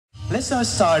Let's now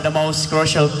start the most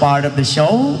crucial part of the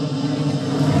show,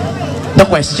 the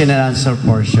question and answer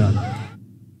portion.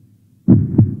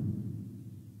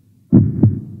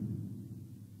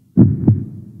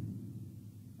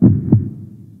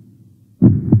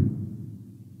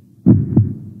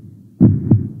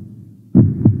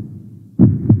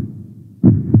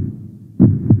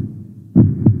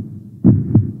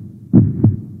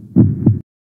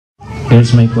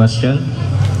 Here's my question.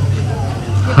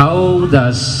 How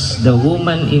does the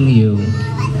woman in you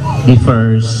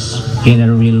differs in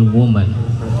a real woman?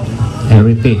 I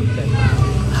repeat,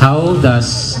 how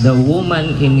does the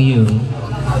woman in you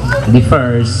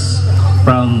differs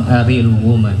from a real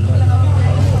woman?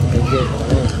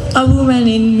 A woman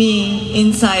in me,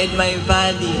 inside my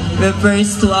body,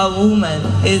 refers to a woman.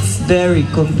 It's very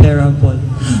comparable.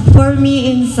 For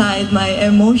me, inside my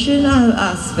emotional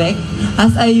aspect,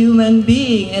 as a human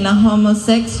being and a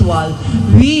homosexual,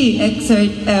 we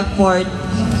exert effort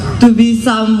to be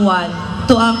someone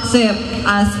to accept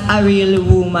as a real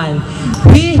woman.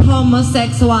 We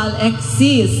homosexual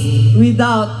exist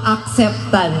without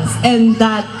acceptance, and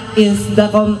that is the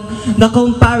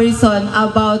comparison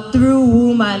about true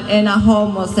woman and a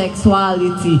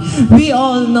homosexuality. We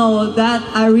all know that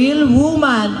a real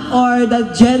woman or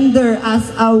the gender as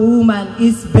a woman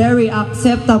is very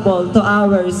acceptable to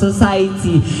our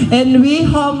society, and we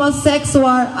homosexual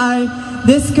are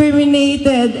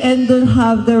discriminated and don't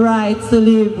have the right to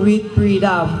live with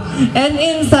freedom. And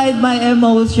inside my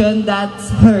emotion,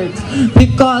 that's hurt,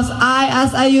 because I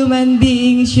as a human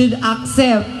being should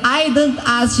accept. I don't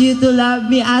ask you to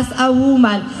love me as a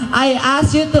woman. I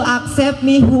ask you to accept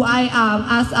me who I am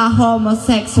as a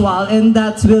homosexual, and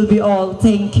that will be all.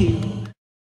 Thank you.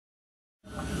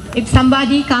 If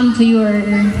somebody come to your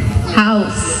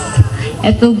house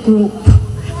at a group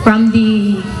from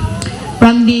the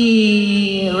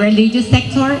religious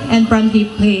sector and from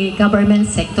the government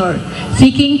sector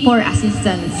seeking for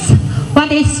assistance,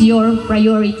 what is your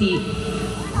priority?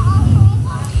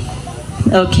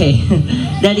 Okay,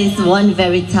 that is one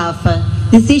very tough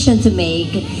decision to make.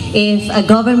 If a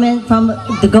government, from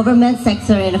the government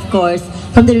sector, and of course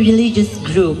from the religious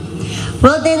group.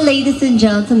 Well then, ladies and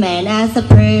gentlemen, as a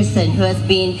person who has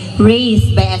been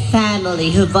raised by a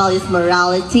family who values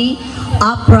morality,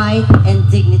 upright and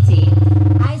dignity,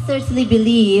 I certainly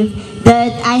believe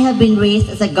that I have been raised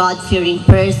as a God-fearing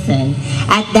person.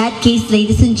 At that case,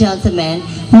 ladies and gentlemen,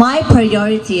 my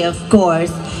priority, of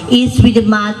course, is with the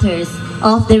matters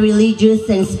of the religious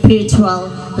and spiritual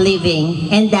living,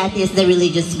 and that is the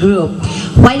religious group.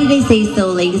 Why did I say so,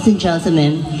 ladies and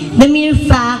gentlemen? The mere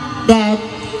fact that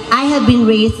I have been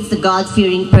raised as a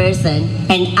God-fearing person,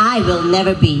 and I will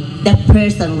never be the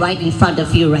person right in front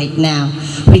of you right now.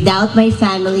 Without my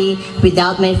family,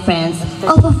 without my friends,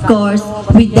 of course,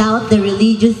 without the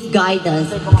religious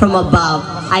guidance from above,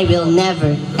 I will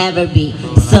never, ever be.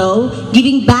 So,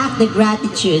 giving back the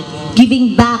gratitude,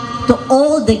 giving back to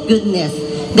all the goodness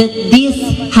that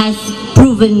this has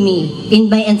proven me in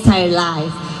my entire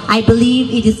life, I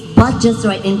believe it is but just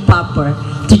right and proper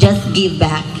to just give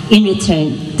back in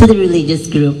return to the religious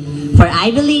group. For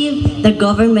I believe the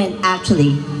government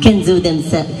actually can do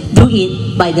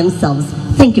it by themselves.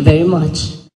 Thank you very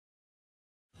much.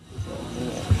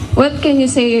 What can you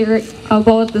say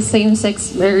about the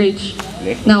same-sex marriage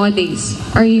nowadays?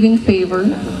 Are you in favor?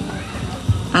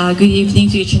 Good evening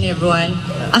to each and everyone.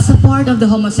 As a part of the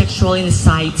homosexual in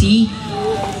society,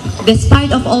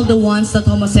 despite of all the wants that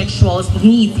homosexuals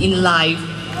need in life,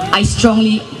 I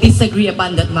strongly disagree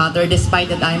upon that matter. Despite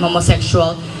that I'm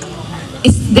homosexual,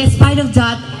 despite of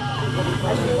that,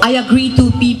 I agree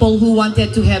to people who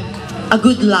wanted to have a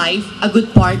good life, a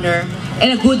good partner,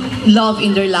 and a good love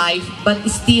in their life. But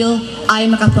still, I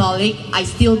am a Catholic. I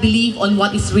still believe on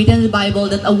what is written in the Bible,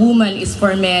 that a woman is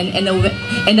for men and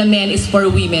a man is for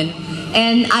women.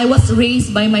 And I was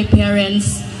raised by my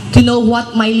parents to know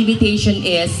what my limitation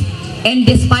is. And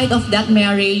despite of that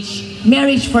marriage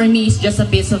for me is just a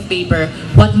piece of paper.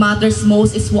 What matters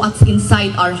most is what's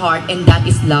inside our heart, and that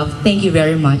is love. Thank you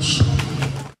very much.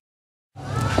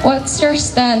 What's your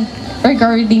stand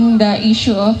regarding the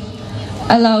issue of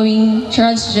allowing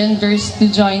transgenders to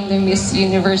join the Miss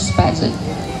Universe pageant?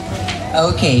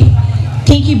 Okay,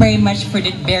 thank you very much for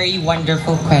that very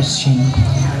wonderful question.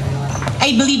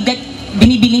 I believe that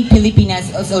Binibining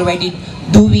Pilipinas is already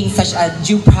doing such a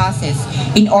due process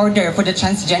in order for the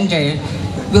transgender.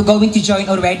 We're going to join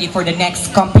already for the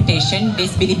next competition,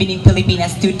 this Binibining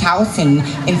Pilipinas 2013.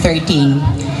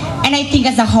 And I think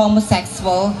as a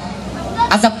homosexual,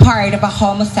 as a part of a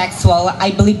homosexual,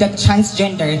 I believe that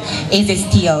transgender is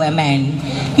still a man.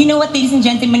 You know what, ladies and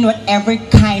gentlemen, whatever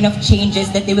kind of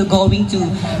changes that they will going to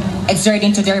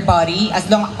exerting to their body, as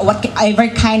long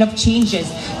whatever kind of changes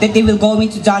that they will go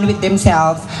into done with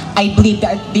themselves, I believe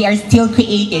that they are still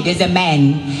created as a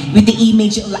man with the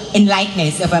image and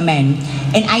likeness of a man.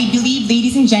 And I believe,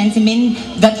 ladies and gentlemen,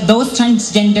 that those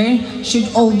transgender should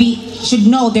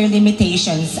know their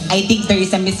limitations. I think there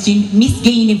is a Miss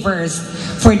Gay Universe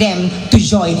for them to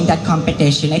join in that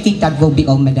competition. I think that will be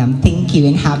all, Madam. Thank you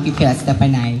and happy Fiesta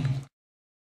Panay.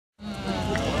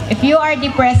 If you are the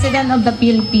President of the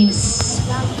Philippines,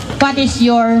 what is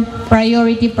your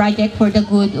priority project for the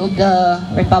good of the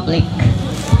Republic?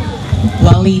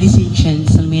 Well, ladies and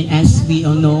gentlemen, as we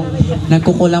all know,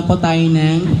 nagkukulang po tayo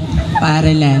ng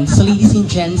paaralan. So, ladies and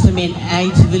gentlemen,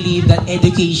 I do believe that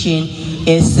education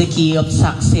is the key of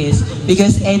success.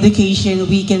 Because education,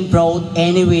 we can promote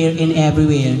anywhere and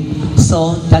everywhere.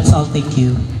 So, that's all. Thank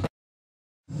you.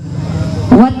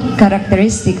 What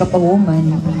characteristic of a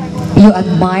woman you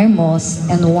admire most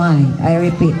and why? I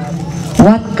repeat,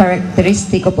 what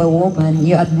characteristic of a woman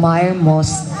you admire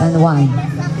most and why?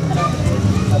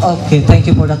 Okay, thank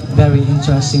you for that very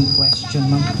interesting question,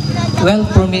 ma'am. Well,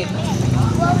 for me,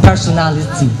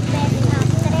 personality.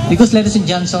 Because, ladies and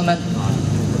gentlemen,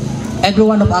 every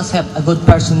one of us have a good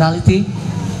personality,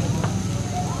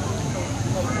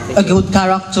 a good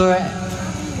character,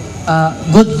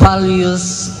 good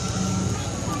values,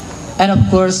 and of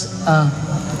course,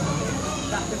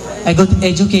 a good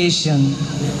education.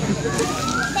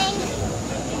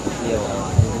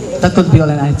 That could be all,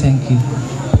 and I thank you.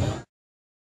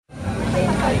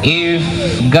 If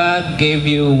God gave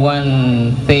you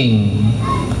one thing,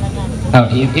 or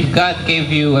if God gave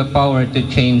you a power to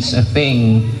change a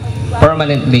thing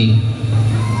permanently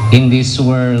in this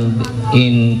world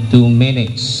in 2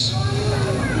 minutes,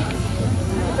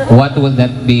 what would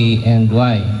that be and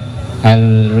why?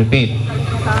 I'll repeat.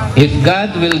 If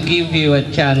God will give you a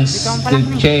chance to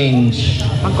change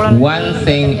one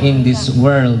thing in this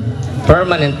world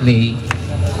permanently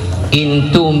in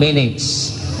 2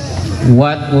 minutes,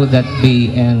 what would that be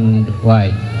and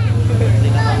why?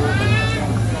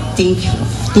 Thank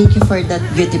you for that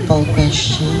beautiful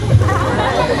question.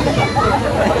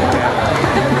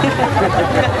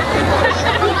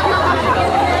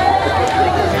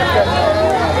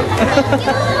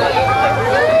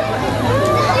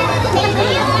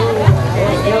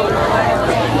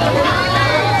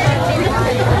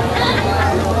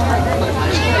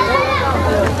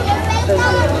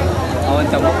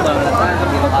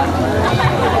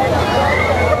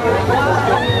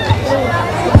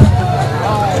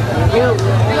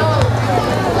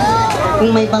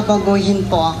 Kung may babaguhin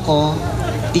po ako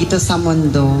dito sa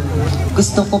mundo,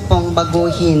 gusto ko pong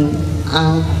baguhin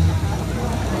ang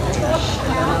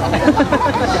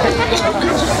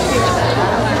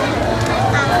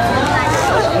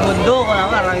mundo ko naman,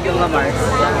 parang yung Mars.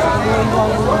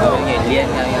 Alien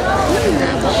nga yun.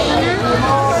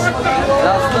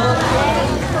 Last two.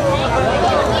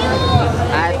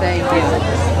 Thank you.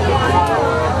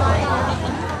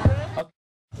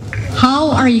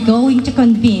 How are you going to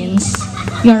convince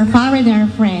your foreigner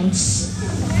friends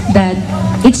that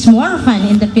it's more fun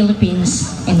in the Philippines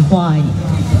and why?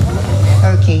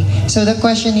 Okay, so the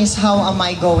question is, how am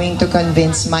I going to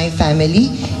convince my family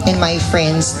and my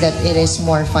friends that it is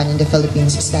more fun in the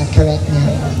Philippines? Is that correct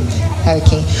now?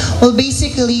 Okay, well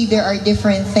basically there are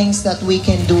different things that we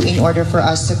can do in order for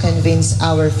us to convince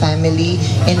our family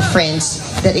and friends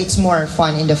that it's more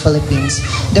fun in the Philippines.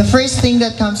 The first thing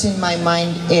that comes in my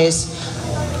mind is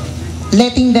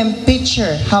letting them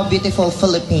picture how beautiful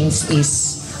Philippines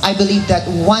is. I believe that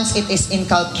once it is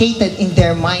inculcated in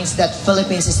their minds that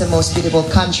Philippines is the most beautiful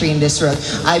country in this world,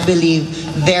 I believe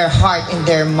their heart and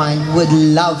their mind would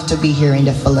love to be here in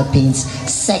the Philippines.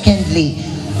 Secondly,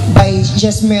 by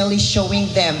just merely showing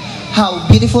them how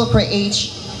beautiful the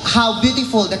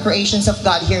creations of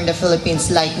God here in the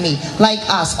Philippines, like me, like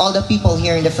us, all the people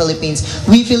here in the Philippines.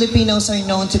 We Filipinos are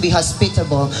known to be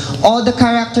hospitable. All the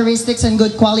characteristics and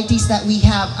good qualities that we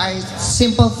have are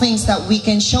simple things that we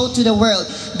can show to the world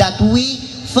that we,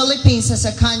 Philippines as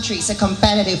a country, is a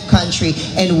competitive country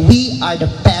and we are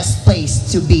the best place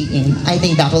to be in. I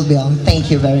think that will be all. Thank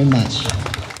you very much.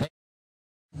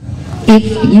 If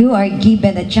you are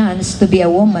given a chance to be a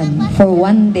woman for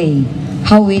one day,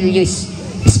 how will you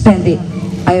spend it?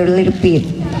 I will repeat.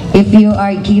 If you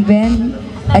are given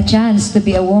a chance to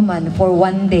be a woman for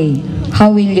one day,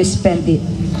 how will you spend it?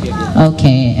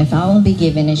 Okay, if I will be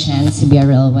given a chance to be a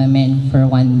real woman for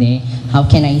one day, how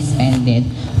can I spend it?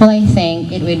 Well, I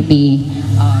think it would be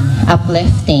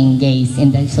uplifting gays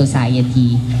in the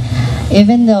society.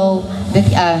 Even though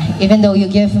you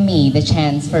give me the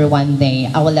chance for one day,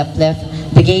 I will uplift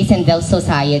the gays in the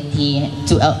society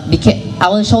I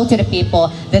will show to the people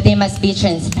that they must be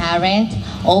transparent,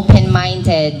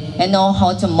 open-minded, and know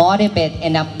how to motivate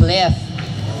and uplift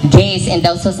gays in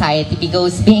the society,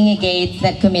 because being a gay is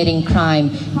not committing crime,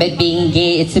 but being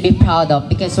gay is to be proud of,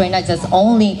 because we're not just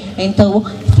only into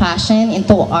fashion,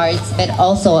 into arts, but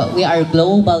also we are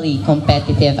globally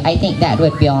competitive. I think that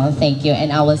would be all. Thank you.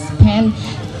 And I will spend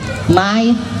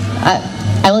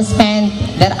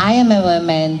that I am a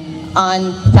woman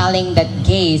on telling that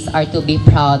gays are to be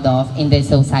proud of in the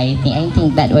society. I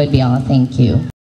think that would be all. Thank you.